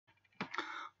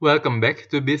Welcome back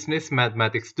to Business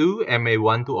Mathematics 2 MA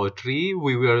 1203.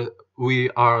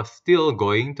 We are still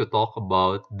going to talk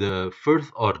about the first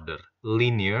order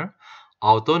linear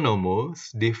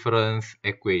autonomous difference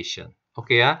equation.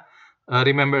 Okay, yeah.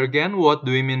 Remember again, what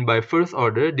do we mean by first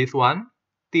order? This one,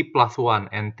 t plus 1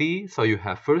 and t. So you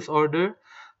have first order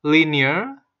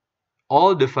linear,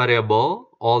 all the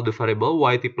variable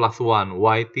yt plus 1.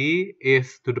 Yt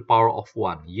is to the power of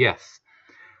 1. Yes.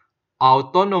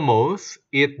 Autonomous,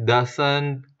 it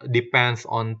doesn't depends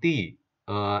on t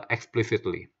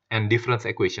explicitly. And difference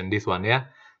equation, this one, yeah.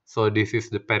 So this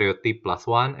is the period t plus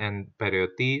 1 and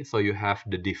period t, so you have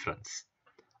the difference.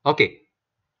 Okay,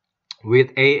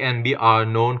 with a and b are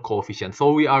known coefficients.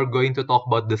 So we are going to talk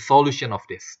about the solution of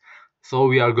this.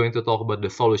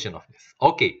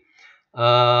 Okay,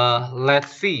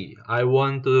 let's see. I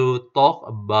want to talk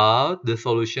about the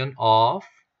solution of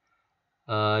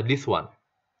this one.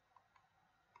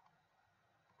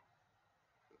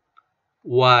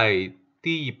 Yt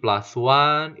plus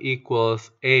 1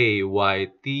 equals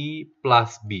ayt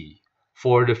plus b.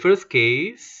 For the first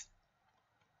case,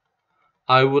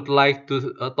 I would like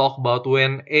to talk about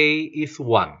when a is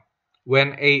 1.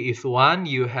 When a is 1,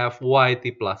 you have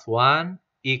yt plus 1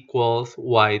 equals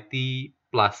yt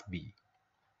plus b.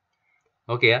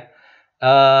 Okay,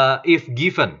 if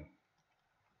given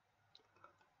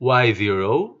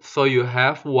y0, so you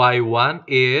have y1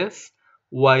 is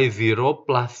y0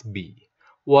 plus b.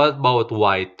 What about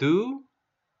y2?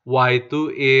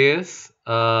 Y2 is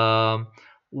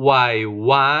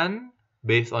y1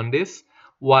 based on this,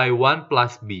 y1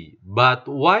 plus b. But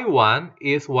y1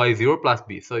 is y0 plus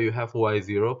b. So you have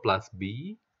y0 plus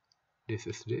b. This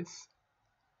is this.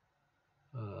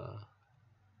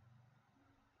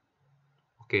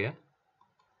 Okay.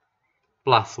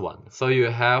 Plus 1. So you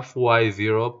have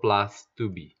y0 plus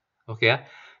 2b. Okay.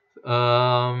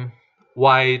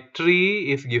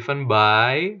 Y3 is given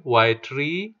by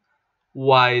y3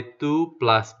 y2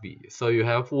 plus b. So you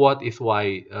have what is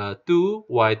y2?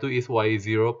 Y2 is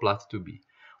y0 plus 2b.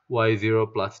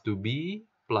 y0 plus 2b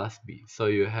plus b. So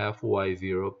you have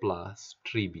y0 plus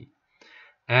 3b.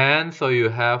 And so you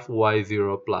have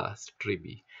y0 plus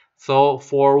 3b. So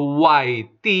for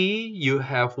yt, you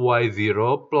have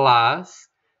y0 plus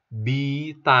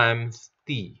b times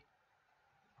t.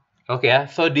 Okay,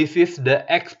 so this is the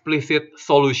explicit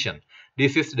solution.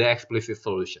 This is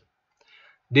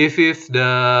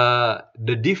the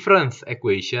difference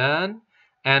equation,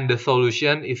 and the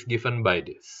solution is given by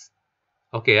this.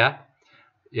 Okay,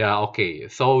 yeah, okay.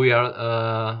 So we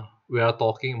are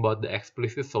talking about the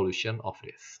explicit solution of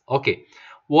this. Okay,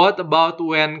 what about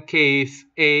when case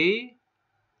A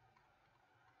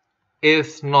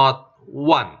is not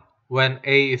 1? When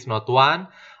A is not 1,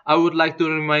 I would like to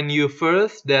remind you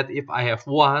first that if I have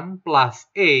 1 plus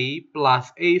A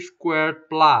squared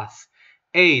plus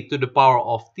a to the power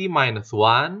of t minus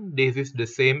 1, this is the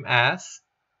same as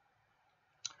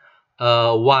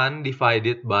 1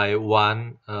 divided by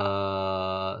 1,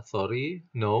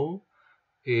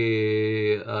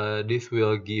 this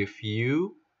will give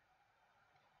you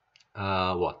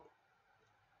what?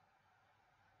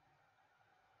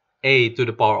 A to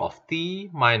the power of t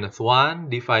minus 1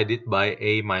 divided by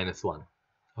a minus 1.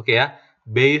 Okay, yeah?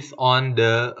 Based on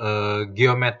the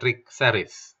geometric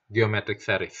series.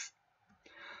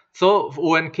 So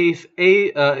when case A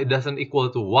it doesn't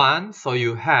equal to 1, so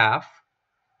you have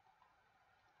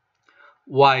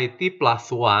yt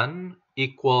plus 1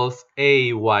 equals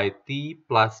ayt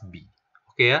plus b.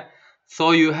 Okay,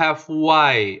 so you have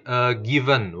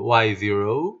given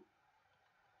y0,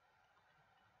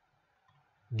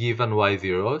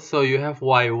 so you have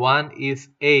y1 is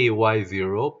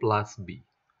ay0 plus b.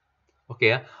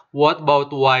 Okay, what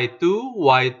about y2?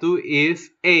 Y2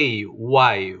 is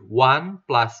ay1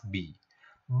 plus b.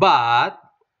 But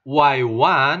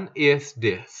y1 is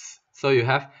this. So you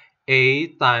have a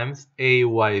times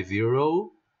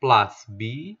ay0 plus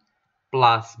b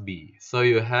plus b. So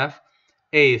you have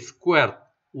a squared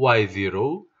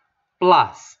y0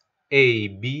 plus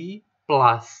ab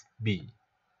plus b.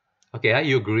 Okay,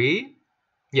 you agree?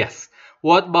 Yes.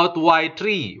 What about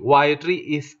y3? Y3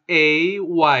 is a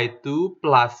y2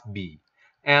 plus b.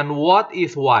 And what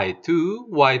is y2?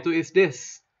 Y2 is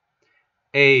this.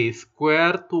 A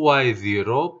squared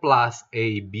y0 plus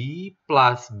ab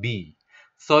plus b.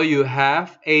 So you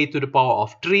have a to the power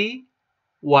of 3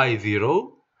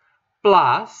 y0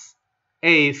 plus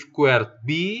a squared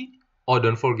b. Oh,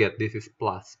 don't forget this is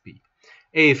plus b.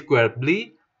 A squared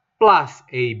b plus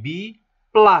ab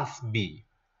plus b.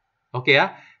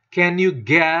 Okay, can you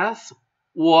guess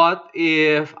what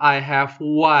if I have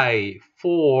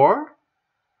y4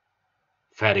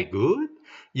 Very good.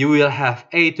 You will have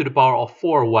a to the power of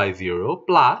 4y0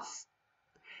 plus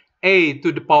a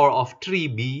to the power of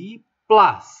 3b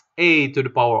plus a to the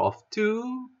power of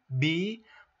 2b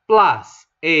plus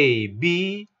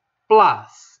ab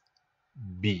plus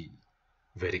b.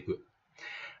 Very good.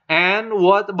 And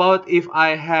what about if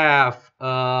I have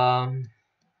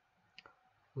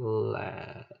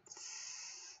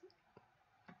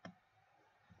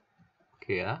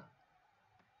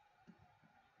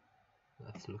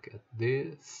let's look at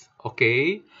this.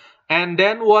 Okay. And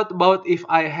then what about if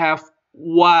I have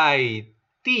yt?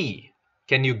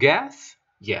 Can you guess?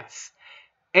 Yes.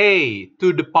 A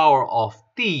to the power of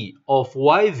t of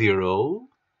y0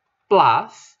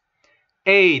 plus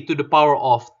a to the power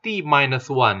of t minus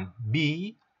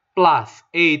 1b plus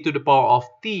a to the power of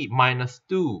t minus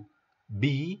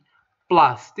 2b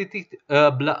plus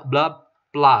blah blah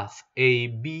plus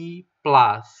ab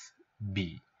plus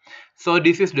b. So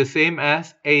this is the same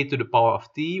as a to the power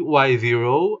of t,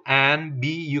 y0, and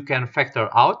b you can factor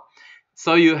out.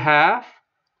 So you have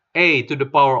a to the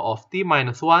power of t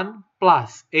minus 1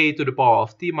 plus a to the power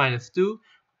of t minus 2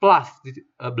 plus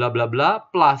blah blah blah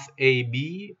plus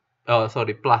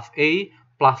plus a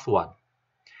plus 1.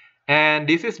 And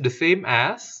this is the same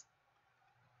as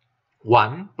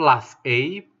 1 plus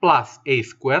a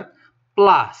squared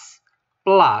plus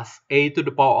a to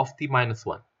the power of t minus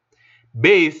 1.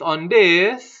 Based on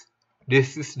this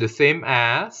is the same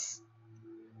as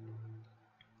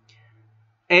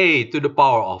a to the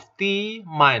power of t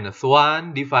minus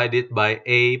 1 divided by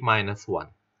a minus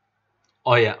 1.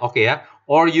 Oh yeah, okay, yeah.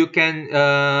 Or you can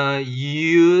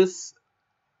use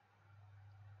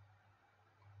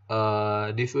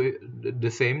this is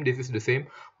the same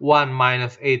 1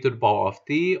 minus a to the power of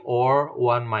t or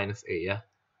 1 minus a, yeah.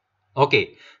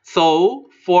 Okay, so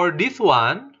for this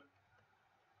one,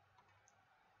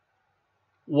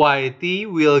 yt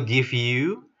will give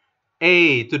you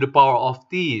a to the power of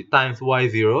t times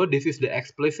y0. This is the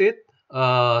explicit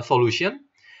solution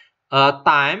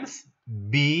times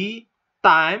b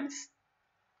times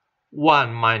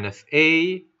 1 minus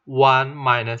a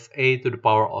to the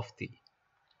power of t.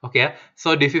 Okay,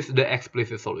 so this is the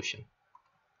explicit solution.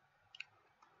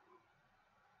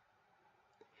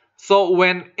 So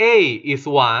when a is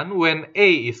 1,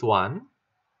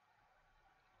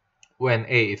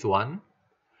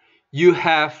 you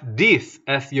have this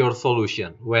as your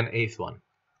solution when a is 1.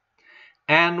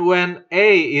 And when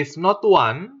a is not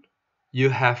 1, you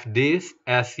have this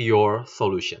as your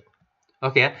solution.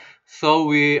 Okay, so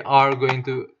we are going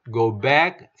to go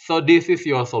back. So this is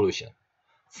your solution.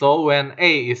 So when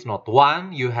a is not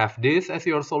 1, you have this as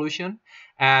your solution.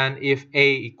 And if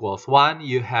a equals 1,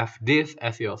 you have this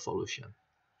as your solution.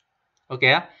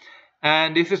 Okay,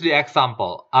 and this is the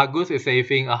example. Agus is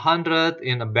saving 100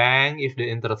 in a bank if the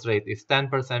interest rate is 10%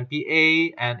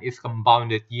 PA and is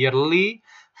compounded yearly.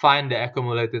 Find the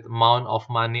accumulated amount of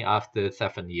money after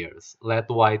 7 years. Let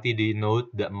yt denote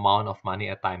the amount of money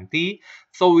at time t.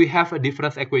 So we have a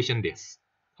difference equation this.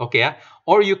 Okay,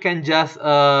 or you can just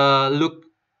look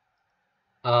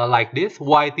like this.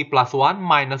 Yt plus 1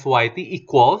 minus yt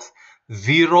equals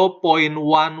 0.1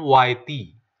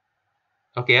 yt.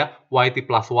 Okay, yt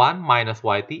plus 1 minus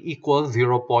yt equals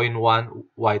 0.1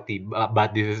 yt,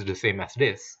 but this is the same as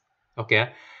this.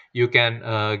 Okay, you can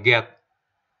get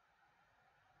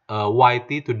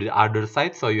yt to the other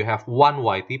side, so you have 1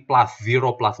 yt plus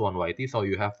 0 plus 1 yt, so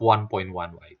you have 1.1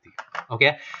 yt.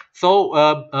 Okay, so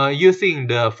using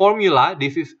the formula,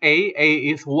 this is a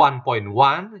is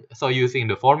 1.1, so using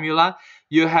the formula,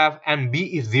 you have, and b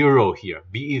is 0 here,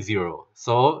 b is 0,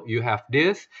 so you have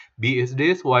this, b is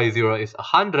this, y0 is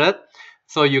 100,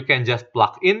 so you can just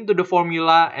plug into the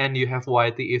formula and you have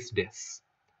yt is this.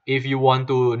 If you want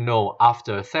to know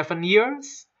after 7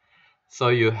 years, so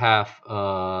you have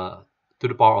to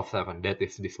the power of 7, that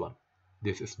is this one,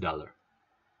 this is dollar.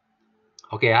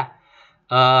 Okay,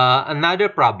 another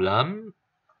problem,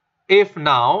 if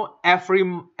now every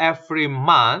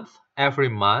month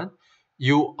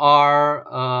you are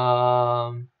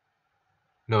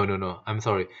I'm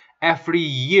sorry, every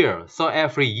year, so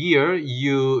every year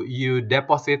you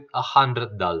deposit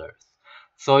 $100,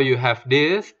 so you have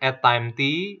this at time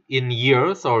t in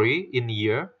year,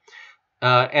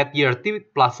 at year t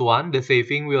plus 1, the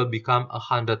saving will become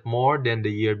 100 more than the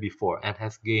year before and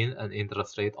has gained an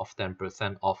interest rate of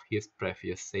 10% of his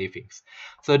previous savings.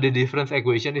 So the difference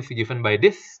equation is given by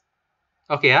this.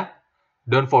 Okay, yeah?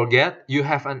 Don't forget, you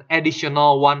have an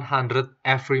additional 100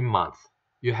 every month.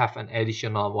 You have an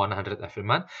additional 100 every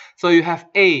month. So you have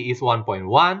A is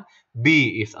 1.1,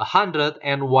 B is 100,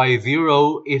 and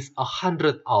Y0 is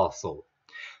 100 also.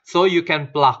 So you can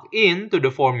plug into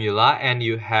the formula and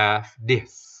you have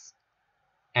this.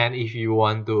 And if you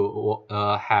want to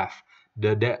have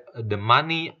the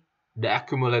money, the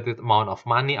accumulated amount of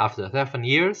money after 7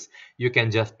 years, you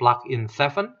can just plug in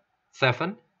 7,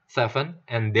 7, 7,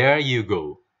 and there you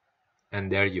go.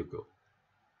 And there you go.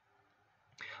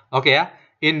 Okay,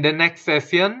 in the next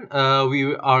session,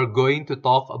 we are going to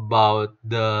talk about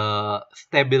the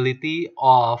stability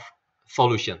of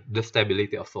solution.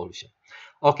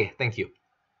 Okay, thank you.